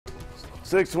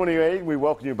6:28, we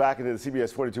welcome you back into the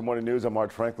CBS 42 Morning News. I'm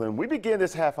Mark Franklin. We begin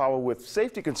this half hour with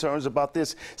safety concerns about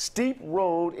this steep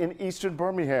road in eastern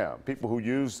Birmingham. People who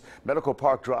use Medical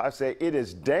Park Drive say it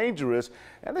is dangerous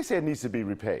and they say it needs to be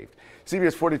repaved.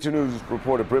 CBS 42 News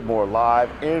reporter Britt Moore live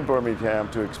in Birmingham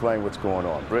to explain what's going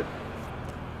on. Britt?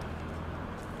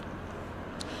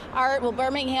 All right, well,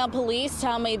 Birmingham police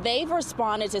tell me they've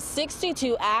responded to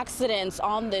 62 accidents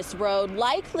on this road,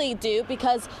 likely due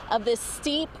because of this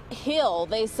steep hill.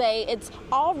 They say it's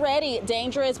already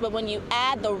dangerous, but when you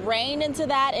add the rain into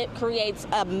that, it creates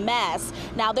a mess.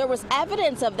 Now, there was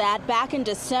evidence of that back in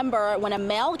December when a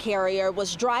mail carrier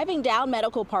was driving down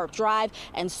Medical Park Drive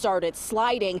and started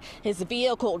sliding. His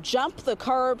vehicle jumped the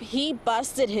curb. He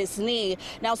busted his knee.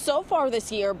 Now, so far this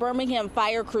year, Birmingham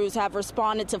fire crews have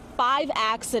responded to 5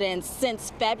 accidents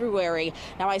since February.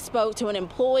 Now, I spoke to an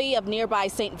employee of nearby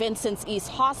St. Vincent's East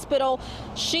Hospital.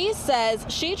 She says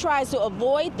she tries to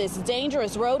avoid this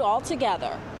dangerous road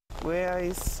altogether. Well,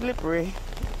 it's slippery.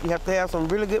 You have to have some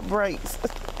really good brakes.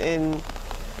 And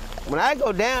when I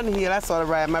go down the hill, I sort of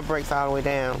ride my brakes all the way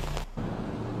down.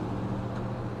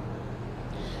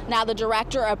 Now, the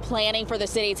director of planning for the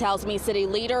city tells me city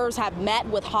leaders have met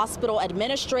with hospital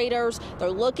administrators.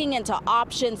 They're looking into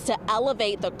options to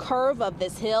elevate the curve of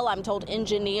this hill. I'm told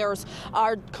engineers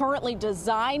are currently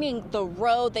designing the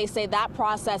road. They say that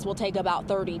process will take about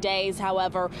 30 days.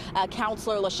 However,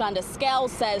 Councilor LaShonda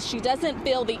Scales says she doesn't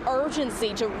feel the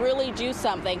urgency to really do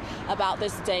something about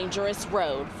this dangerous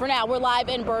road. For now, we're live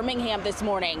in Birmingham this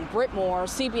morning. Britt Moore,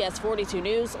 CBS 42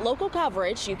 News, local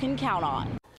coverage you can count on.